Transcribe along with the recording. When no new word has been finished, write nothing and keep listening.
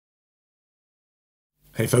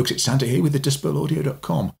Hey folks, it's Andi here with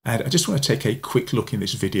thedecibelaudio.com, and I just want to take a quick look in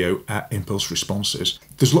this video at impulse responses.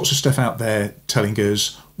 There's lots of stuff out there telling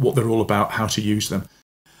us what they're all about, how to use them,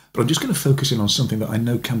 but I'm just going to focus in on something that I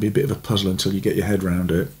know can be a bit of a puzzle until you get your head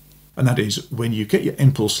around it. And that is when you get your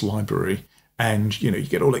impulse library and you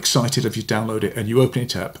get all excited if you download it and you open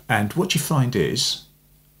it up, and what you find is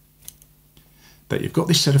that you've got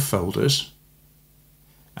this set of folders,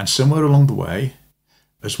 and somewhere along the way,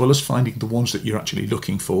 as well as finding the ones that you're actually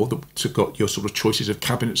looking for, that have got your sort of choices of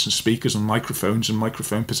cabinets and speakers and microphone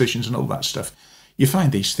positions and all that stuff, you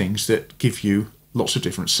find these things that give you lots of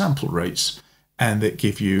different sample rates and that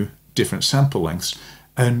give you different sample lengths.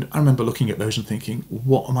 And I remember looking at those and thinking,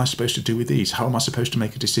 what am I supposed to do with these? How am I supposed to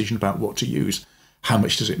make a decision about what to use? How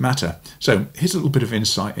much does it matter? So here's a little bit of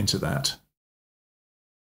insight into that.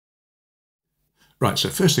 Right, so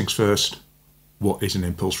first things first, what is an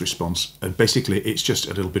impulse response? And basically it's just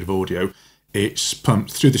a little bit of audio. It's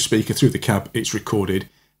pumped through the speaker, through the cab, it's recorded,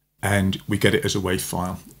 and we get it as a WAV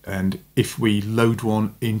file. And if we load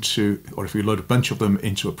one into, or if we load a bunch of them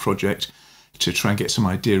into a project to try and get some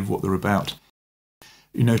idea of what they're about,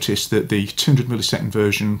 you notice that the 200 millisecond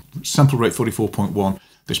version, sample rate 44.1,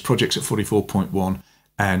 this project's at 44.1,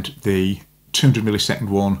 and the 200 millisecond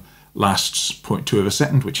one lasts 0.2 of a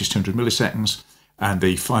second, which is 200 milliseconds. And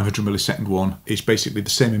the 500 millisecond one is basically the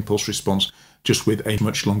same impulse response, just with a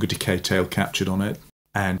much longer decay tail captured on it,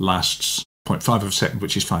 and lasts 0.5 of a second,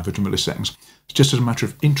 which is 500 milliseconds. Just as a matter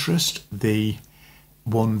of interest, the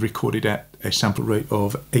one recorded at a sample rate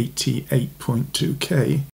of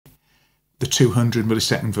 88.2K, the 200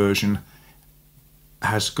 millisecond version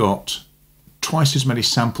has got twice as many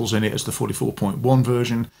samples in it as the 44.1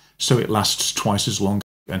 version, so it lasts twice as long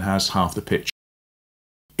and has half the pitch.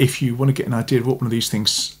 If you want to get an idea of what one of these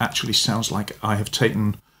things actually sounds like, I have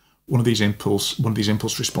taken one of these impulse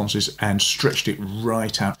responses and stretched it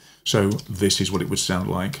right out. So this is what it would sound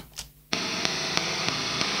like.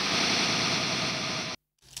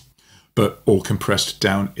 But all compressed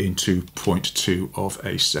down into 0.2 of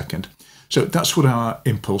a second. So that's what our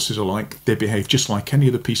impulses are like. They behave just like any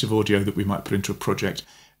other piece of audio that we might put into a project,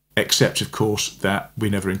 except of course that we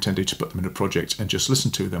never intended to put them in a project and just listen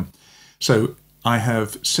to them. So I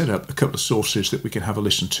have set up a couple of sources that we can have a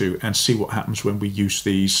listen to and see what happens when we use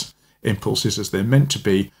these impulses as they're meant to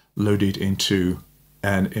be loaded into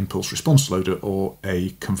an impulse response loader or a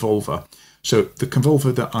convolver. So the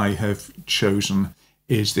convolver that I have chosen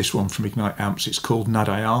is this one from Ignite Amps. It's called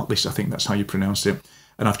NAD-IR, at least I think that's how you pronounce it.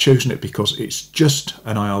 And I've chosen it because it's just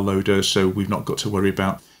an IR loader, so we've not got to worry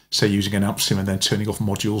about, say, using an amp sim and then turning off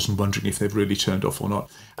modules and wondering if they've really turned off or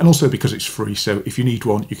not. And also because it's free, so if you need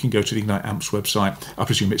one, you can go to the Ignite Amps website, I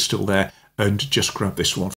presume it's still there, and just grab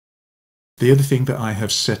this one. The other thing that I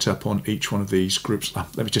have set up on each one of these groups,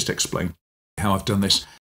 let me just explain how I've done this.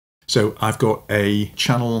 So I've got a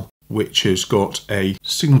channel which has got a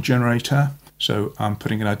signal generator, so I'm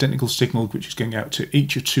putting an identical signal which is going out to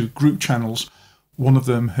each of two group channels. One of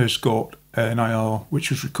them has got an IR which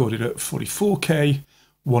was recorded at 44K,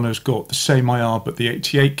 one has got the same IR but the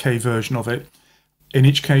 88K version of it. In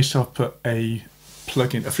each case I've put a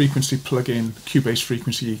plugin, a frequency plugin, Cubase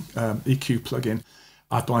frequency EQ plugin.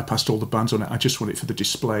 I've bypassed all the bands on it, I just want it for the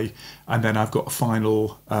display, and then I've got a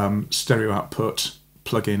final stereo output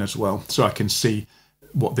plugin as well, so I can see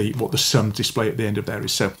what the sum display at the end of there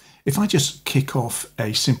is. So if I just kick off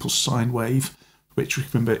a simple sine wave, which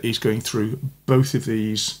remember is going through both of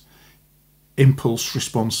these impulse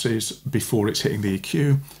responses before it's hitting the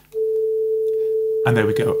EQ, and there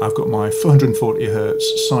we go, I've got my 440 Hz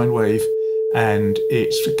sine wave and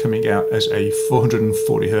it's coming out as a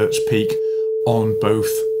 440 Hz peak on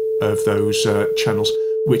both of those channels,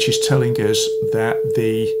 which is telling us that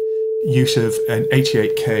the use of an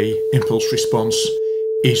 88K impulse response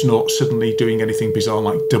is not suddenly doing anything bizarre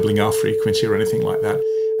like doubling our frequency or anything like that.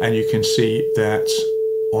 And you can see that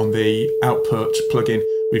on the output plugin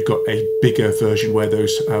we've got a bigger version where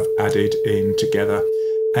those have added in together.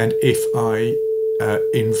 And if I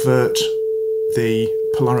invert the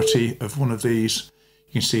polarity of one of these,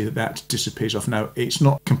 you can see that that disappears off. Now it's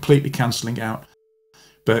not completely cancelling out,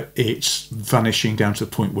 but it's vanishing down to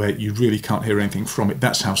the point where you really can't hear anything from it.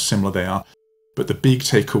 That's how similar they are. But the big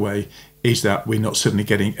takeaway is that we're not suddenly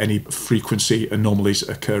getting any frequency anomalies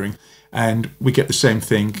occurring. And we get the same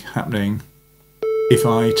thing happening if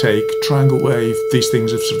I take triangle wave. These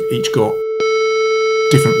things have sort of each got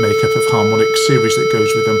different makeup of harmonic series that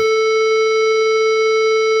goes with them.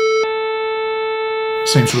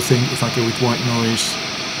 Same sort of thing if I go with white noise,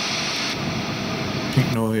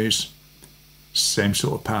 pink noise, same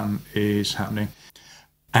sort of pattern is happening.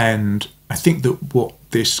 And I think that what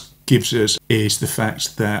this gives us is the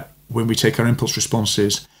fact that when we take our impulse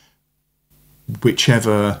responses,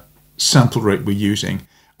 whichever sample rate we're using,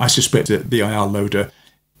 I suspect that the IR loader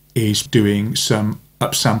is doing some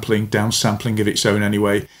upsampling, downsampling of its own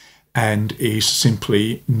anyway, and is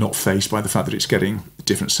simply not fazed by the fact that it's getting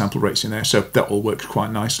different sample rates in there. So that all works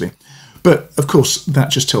quite nicely. But of course,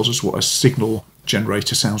 that just tells us what a signal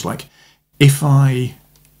generator sounds like. If I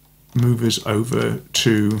move us over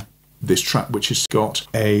to this track, which has got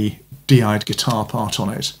a DI'd guitar part on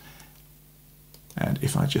it, and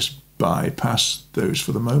if I just bypass those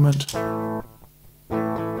for the moment,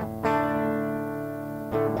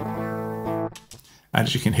 and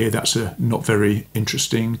as you can hear, that's a not very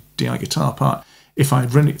interesting DI guitar part. If I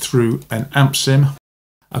run it through an amp sim,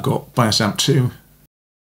 I've got bias amp 2.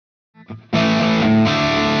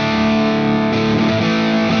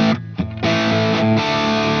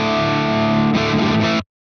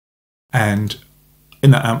 And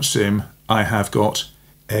in that amp sim, I have got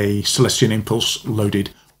a Celestion impulse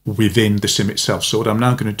loaded within the sim itself. So what I'm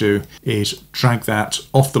now going to do is drag that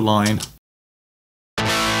off the line.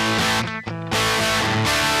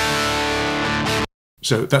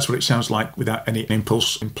 So that's what it sounds like without any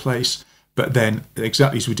impulse in place. But then,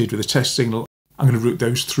 exactly as we did with the test signal, I'm going to route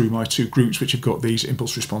those through my two groups which have got these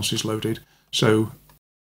impulse responses loaded. So,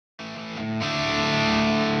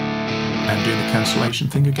 and doing the cancellation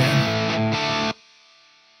thing again.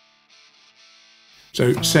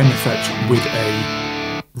 So same effect with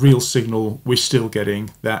a real signal, we're still getting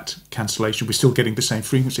that cancellation, we're still getting the same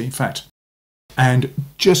frequency, in fact. And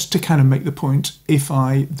just to kind of make the point, if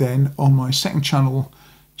I then on my second channel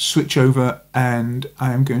switch over and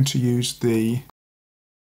I am going to use the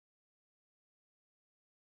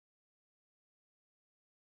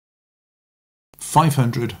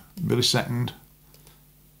 .500 millisecond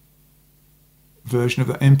version of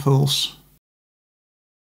that impulse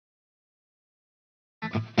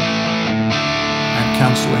and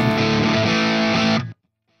cancelling.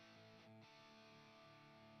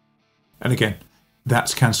 And again,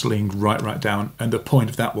 that's cancelling right down. And the point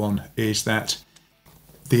of that one is that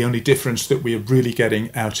the only difference that we are really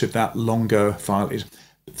getting out of that longer file is,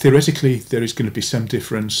 theoretically, there is going to be some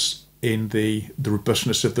difference in the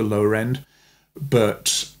robustness of the lower end,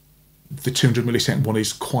 but the 200 millisecond one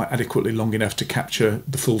is quite adequately long enough to capture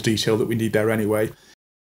the full detail that we need there anyway.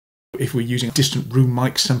 If we're using a distant room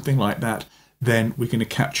mic, something like that, then we're going to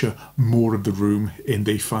capture more of the room in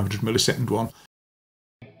the 500 millisecond one.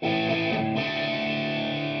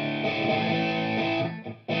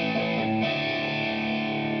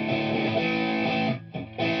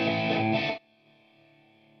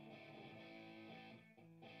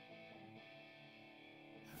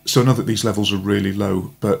 So I know that these levels are really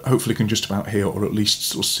low, but hopefully you can just about hear, or at least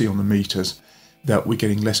sort of see on the meters, that we're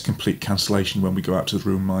getting less complete cancellation when we go out to the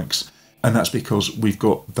room mics. And that's because we've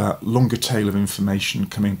got that longer tail of information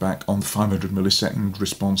coming back on the 500 millisecond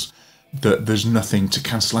response that there's nothing to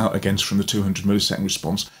cancel out against from the 200 millisecond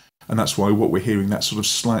response. And that's why what we're hearing, that sort of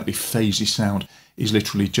slightly phasey sound, is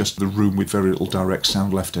literally just the room with very little direct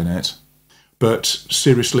sound left in it. But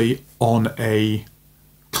seriously, on a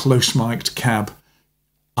close mic'd cab,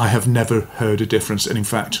 I have never heard a difference. And in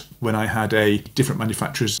fact, when I had a different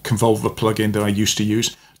manufacturer's Convolver plugin that I used to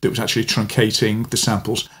use that was actually truncating the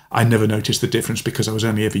samples, I never noticed the difference because I was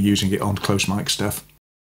only ever using it on close mic stuff.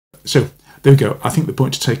 So there we go. I think the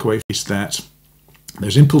point to take away is that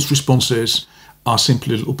those impulse responses are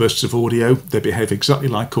simply little bursts of audio. They behave exactly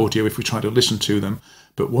like audio if we try to listen to them.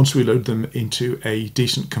 But once we load them into a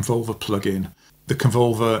decent Convolver plugin, the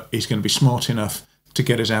Convolver is going to be smart enough to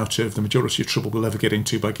get us out of the majority of trouble we'll ever get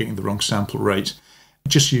into by getting the wrong sample rate.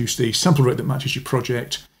 Just use the sample rate that matches your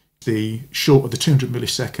project. The short of the 200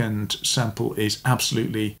 millisecond sample is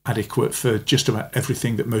absolutely adequate for just about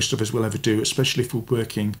everything that most of us will ever do, especially if we're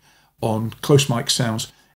working on close mic sounds.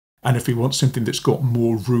 And if we want something that's got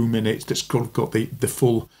more room in it, that's got the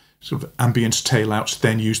full sort of ambience tail outs,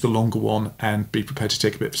 then use the longer one and be prepared to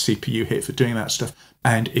take a bit of a CPU hit for doing that stuff.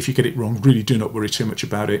 And if you get it wrong, really do not worry too much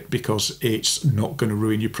about it because it's not going to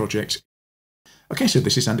ruin your project. Okay, so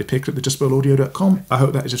this is Andi Picker at thedustbowlaudio.com. I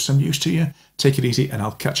hope that is of some use to you. Take it easy and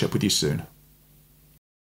I'll catch up with you soon.